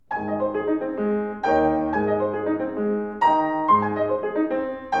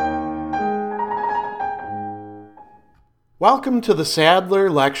Welcome to the Sadler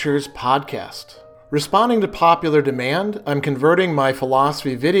Lectures podcast. Responding to popular demand, I'm converting my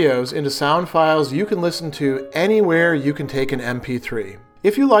philosophy videos into sound files you can listen to anywhere you can take an MP3.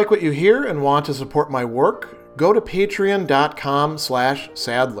 If you like what you hear and want to support my work, go to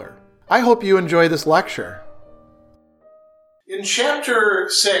patreon.com/Sadler. I hope you enjoy this lecture. In Chapter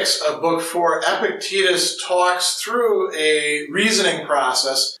 6 of Book 4, Epictetus talks through a reasoning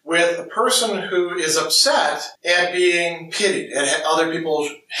process with a person who is upset at being pitied, at other people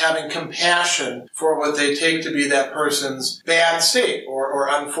having compassion for what they take to be that person's bad state or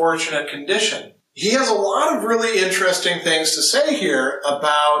unfortunate condition. He has a lot of really interesting things to say here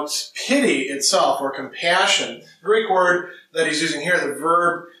about pity itself, or compassion. The Greek word that he's using here, the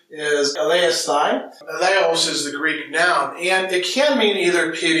verb, is eleisthai. Eleos is the Greek noun, and it can mean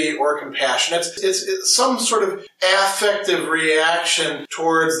either pity or compassion. It's some sort of affective reaction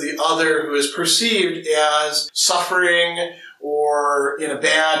towards the other who is perceived as suffering or in a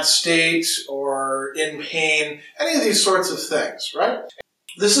bad state or in pain, any of these sorts of things, right?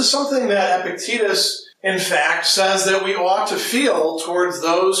 This is something that Epictetus, in fact, says that we ought to feel towards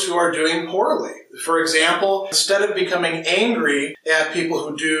those who are doing poorly. For example, instead of becoming angry at people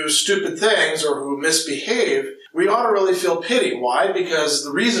who do stupid things or who misbehave, we ought to really feel pity. Why? Because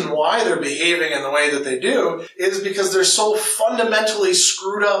the reason why they're behaving in the way that they do is because they're so fundamentally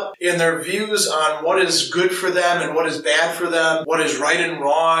screwed up in their views on what is good for them and what is bad for them, what is right and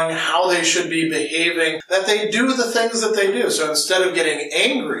wrong, how they should be behaving, that they do the things that they do. So instead of getting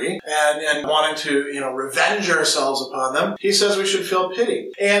angry and wanting to, revenge ourselves upon them, he says we should feel pity.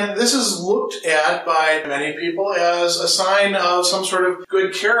 And this is looked at by many people as a sign of some sort of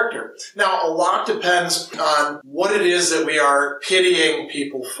good character. Now, a lot depends on what it is that we are pitying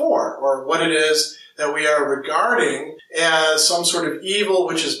people for, or what it is that we are regarding as some sort of evil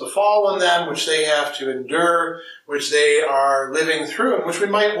which has befallen them, which they have to endure, which they are living through, and which we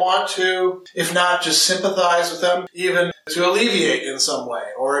might want to, if not just sympathize with them, even to alleviate in some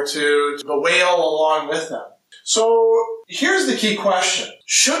way, or to bewail along with them. So here's the key question.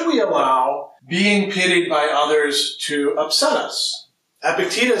 Should we allow being pitied by others to upset us?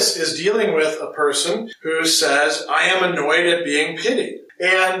 Epictetus is dealing with a person who says, I am annoyed at being pitied.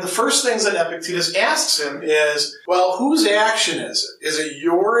 And the first things that Epictetus asks him is, well, whose action is it? Is it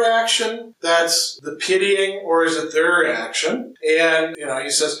your action that's the pitying, or is it their action? And, he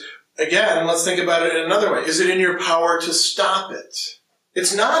says, again, let's think about it in another way. Is it in your power to stop it?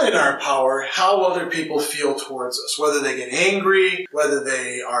 It's not in our power how other people feel towards us, whether they get angry, whether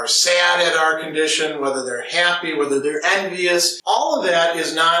they are sad at our condition, whether they're happy, whether they're envious. All of that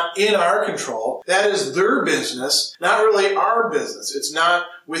is not in our control. That is their business, not really our business. It's not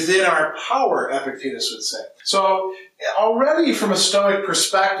within our power, Epictetus would say. So already from a Stoic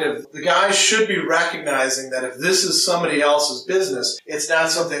perspective, the guy should be recognizing that if this is somebody else's business, it's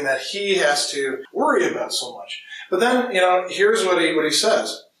not something that he has to worry about so much. But then, here's what he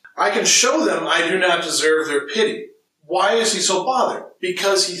says. I can show them I do not deserve their pity. Why is he so bothered?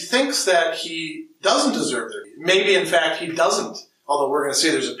 Because he thinks that he doesn't deserve their pity. Maybe, in fact, he doesn't. Although we're going to see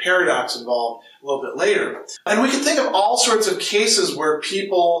there's a paradox involved a little bit later. And we can think of all sorts of cases where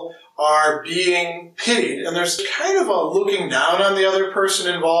people are being pitied, and there's kind of a looking down on the other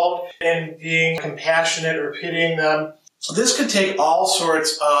person involved in being compassionate or pitying them. This could take all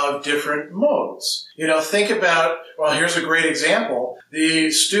sorts of different modes. Think about, here's a great example. The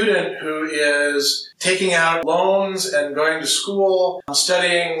student who is taking out loans and going to school,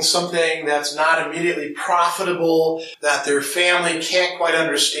 studying something that's not immediately profitable, that their family can't quite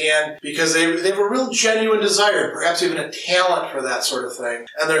understand because they have a real genuine desire, perhaps even a talent for that sort of thing.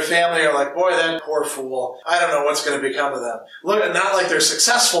 And their family are like, boy, that poor fool, I don't know what's going to become of them. Look, not like their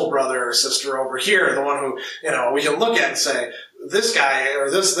successful brother or sister over here, the one who, we can look at and say, this guy or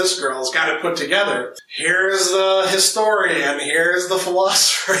this girl's got it put together. Here's the historian, here's the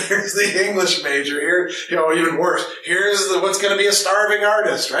philosopher, here's the English major, here, even worse, here's what's going to be a starving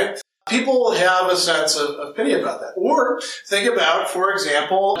artist, right? People have a sense of pity about that. Or think about, for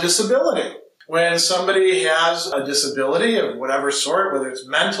example, disability. When somebody has a disability of whatever sort, whether it's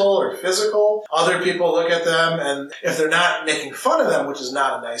mental or physical, other people look at them, and if they're not making fun of them, which is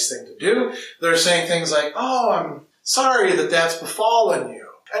not a nice thing to do, they're saying things like, oh, I'm sorry that that's befallen you.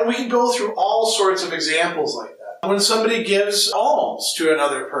 And we can go through all sorts of examples like that. When somebody gives alms to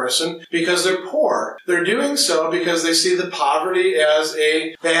another person because they're poor, they're doing so because they see the poverty as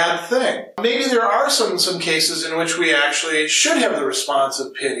a bad thing. Maybe there are some cases in which we actually should have the response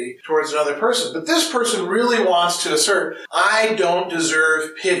of pity towards another person. But this person really wants to assert, I don't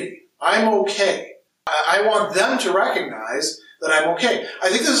deserve pity. I'm okay. I want them to recognize that I'm okay. I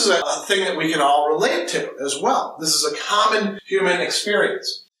think this is a thing that we can all relate to as well. This is a common human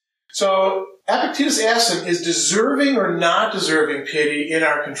experience. So Epictetus asks him, is deserving or not deserving pity in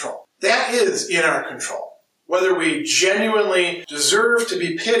our control? That is in our control. Whether we genuinely deserve to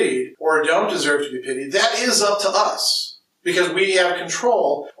be pitied or don't deserve to be pitied, that is up to us, because we have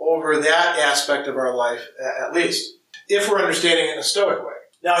control over that aspect of our life, at least, if we're understanding it in a Stoic way.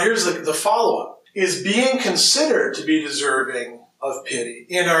 Now here's the follow-up. Is being considered to be deserving of pity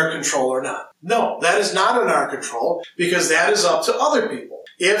in our control or not? No, that is not in our control, because that is up to other people.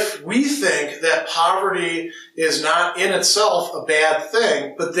 If we think that poverty is not in itself a bad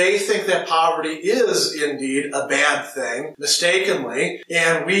thing, but they think that poverty is indeed a bad thing, mistakenly,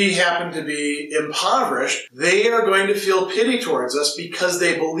 and we happen to be impoverished, they are going to feel pity towards us because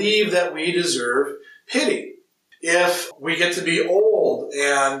they believe that we deserve pity. If we get to be old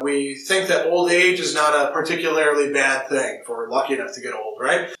and we think that old age is not a particularly bad thing, if we're lucky enough to get old,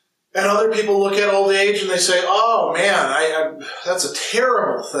 right? And other people look at old age and they say, oh man, that's a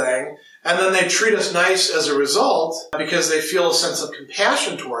terrible thing. And then they treat us nice as a result because they feel a sense of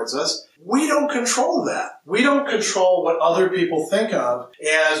compassion towards us. We don't control that. We don't control what other people think of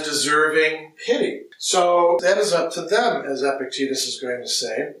as deserving pity. So that is up to them, as Epictetus is going to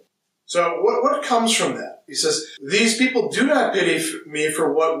say. So what comes from that? He says, these people do not pity me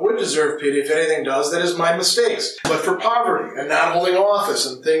for what would deserve pity, if anything does, that is my mistakes, but for poverty and not holding office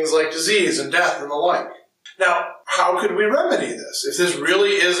and things like disease and death and the like. Now, how could we remedy this? If this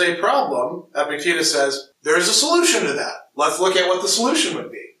really is a problem, Epictetus says, there's a solution to that. Let's look at what the solution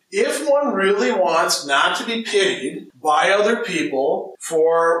would be. If one really wants not to be pitied by other people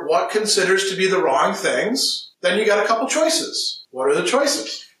for what considers to be the wrong things, then you got a couple choices. What are the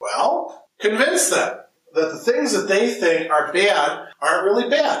choices? Well, convince them that the things that they think are bad aren't really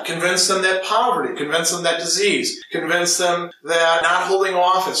bad. Convince them that poverty, convince them that disease, convince them that not holding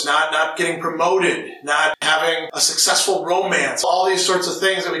office, not getting promoted, not having a successful romance, all these sorts of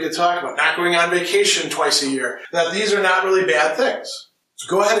things that we could talk about, not going on vacation twice a year, that these are not really bad things. So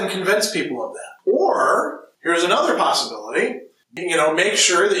go ahead and convince people of that. Or, here's another possibility. Make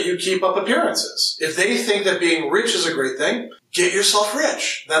sure that you keep up appearances. If they think that being rich is a great thing, get yourself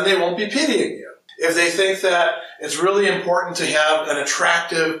rich. Then they won't be pitying you. If they think that it's really important to have an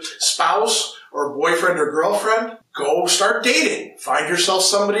attractive spouse or boyfriend or girlfriend, go start dating. Find yourself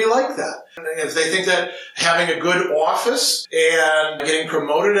somebody like that. And if they think that having a good office and getting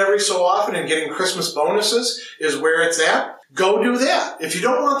promoted every so often and getting Christmas bonuses is where it's at, go do that. If you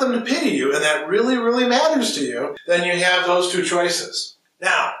don't want them to pity you, and that really, really matters to you, then you have those two choices.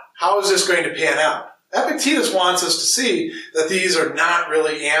 Now, how is this going to pan out? Epictetus wants us to see that these are not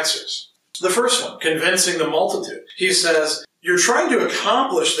really answers. The first one, convincing the multitude. He says, you're trying to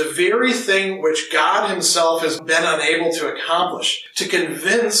accomplish the very thing which God himself has been unable to accomplish, to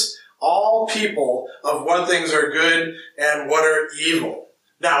convince all people of what things are good and what are evil.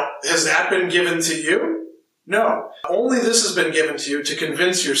 Now, has that been given to you? No. Only this has been given to you to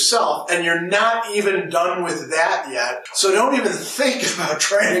convince yourself, and you're not even done with that yet. So don't even think about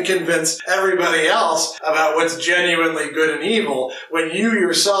trying to convince everybody else about what's genuinely good and evil when you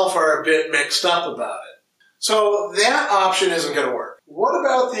yourself are a bit mixed up about it. So that option isn't going to work. What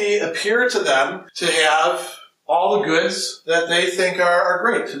about the appear to them to have all the goods that they think are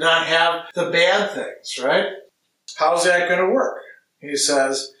great, to not have the bad things, right? How's that going to work? He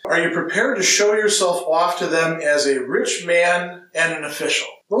says, are you prepared to show yourself off to them as a rich man and an official?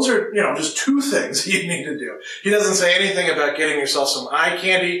 Those are, just two things you need to do. He doesn't say anything about getting yourself some eye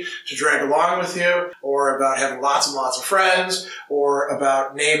candy to drag along with you, or about having lots and lots of friends, or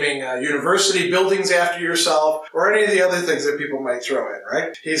about naming university buildings after yourself, or any of the other things that people might throw in,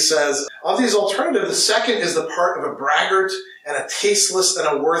 right? He says, of these alternatives, the second is the part of a braggart and a tasteless and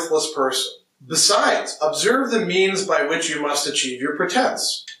a worthless person. Besides, observe the means by which you must achieve your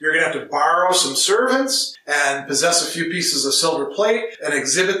pretense. You're going to have to borrow some servants and possess a few pieces of silver plate and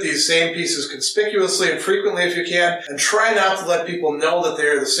exhibit these same pieces conspicuously and frequently if you can, and try not to let people know that they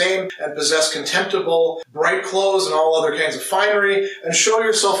are the same, and possess contemptible, bright clothes and all other kinds of finery, and show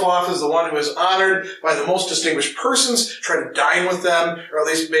yourself off as the one who is honored by the most distinguished persons. Try to dine with them, or at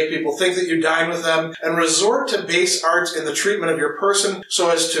least make people think that you dine with them, and resort to base arts in the treatment of your person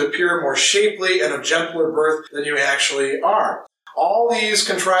so as to appear more shapely and of gentler birth than you actually are. All these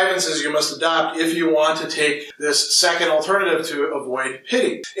contrivances you must adopt if you want to take this second alternative to avoid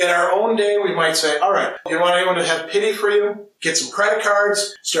pity. In our own day, we might say, all right, you want anyone to have pity for you? get some credit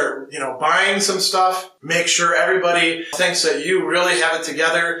cards, start, buying some stuff, make sure everybody thinks that you really have it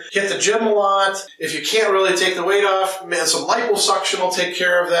together, hit the gym a lot. If you can't really take the weight off, some liposuction will take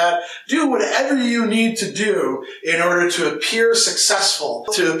care of that. Do whatever you need to do in order to appear successful,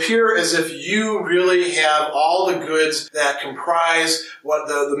 to appear as if you really have all the goods that comprise what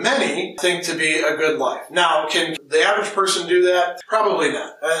the many think to be a good life. Now, can the average person do that? Probably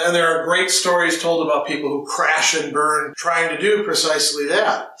not. And there are great stories told about people who crash and burn trying to do precisely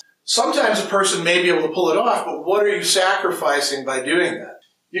that. Sometimes a person may be able to pull it off, but what are you sacrificing by doing that?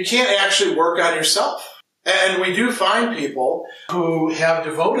 You can't actually work on yourself. And we do find people who have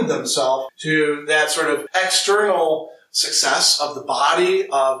devoted themselves to that sort of external success of the body,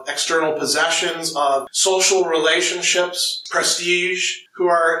 of external possessions, of social relationships, prestige, who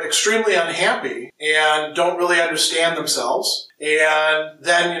are extremely unhappy and don't really understand themselves. And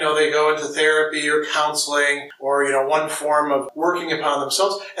then, they go into therapy or counseling or, one form of working upon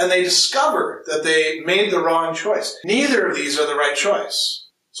themselves, and they discover that they made the wrong choice. Neither of these are the right choice.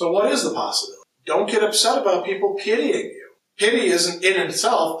 So what is the possibility? Don't get upset about people pitying you. Pity isn't in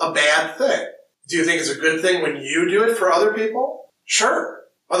itself a bad thing. Do you think it's a good thing when you do it for other people? Sure.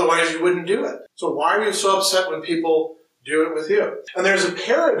 Otherwise, you wouldn't do it. So why are you so upset when people do it with you? And there's a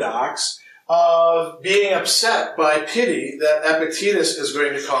paradox of being upset by pity that Epictetus is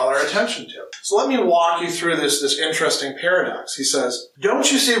going to call our attention to. So let me walk you through this interesting paradox. He says,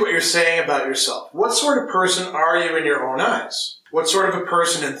 don't you see what you're saying about yourself? What sort of person are you in your own eyes? What sort of a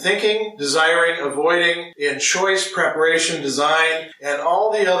person in thinking, desiring, avoiding, in choice, preparation, design, and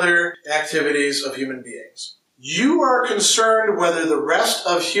all the other activities of human beings? You are concerned whether the rest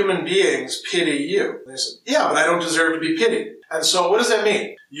of human beings pity you. And they said, yeah, but I don't deserve to be pitied. And so what does that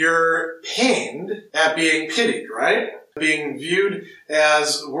mean? You're pained at being pitied, right? Being viewed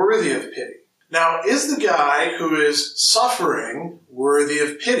as worthy of pity. Now, is the guy who is suffering worthy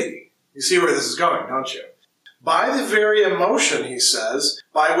of pity? You see where this is going, don't you? By the very emotion, he says,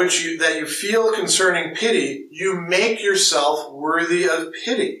 by which that you feel concerning pity, you make yourself worthy of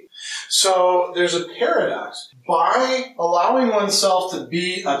pity. So there's a paradox. By allowing oneself to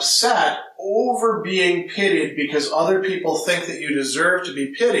be upset over being pitied because other people think that you deserve to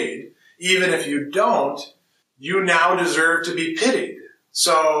be pitied, even if you don't, you now deserve to be pitied.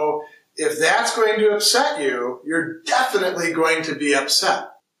 So if that's going to upset you, you're definitely going to be upset.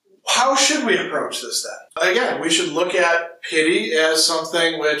 How should we approach this then? Again, we should look at pity as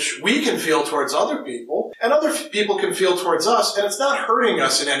something which we can feel towards other people, and other people can feel towards us, and it's not hurting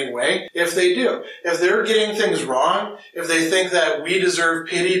us in any way if they do. If they're getting things wrong, if they think that we deserve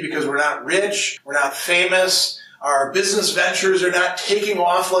pity because we're not rich, we're not famous, our business ventures are not taking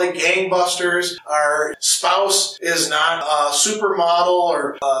off like gangbusters, our spouse is not a supermodel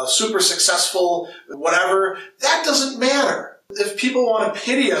or super successful, whatever, that doesn't matter. If people want to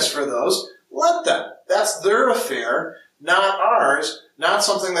pity us for those, let them. That's their affair, not ours, not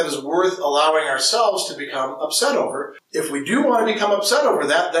something that is worth allowing ourselves to become upset over. If we do want to become upset over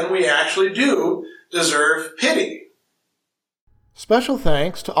that, then we actually do deserve pity. Special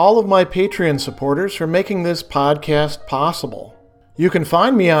thanks to all of my Patreon supporters for making this podcast possible. You can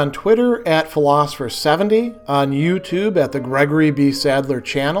find me on Twitter at Philosopher70, on YouTube at the Gregory B. Sadler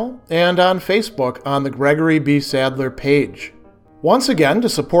channel, and on Facebook on the Gregory B. Sadler page. Once again, to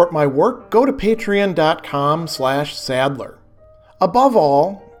support my work, go to patreon.com/Sadler. Above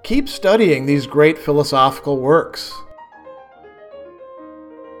all, keep studying these great philosophical works.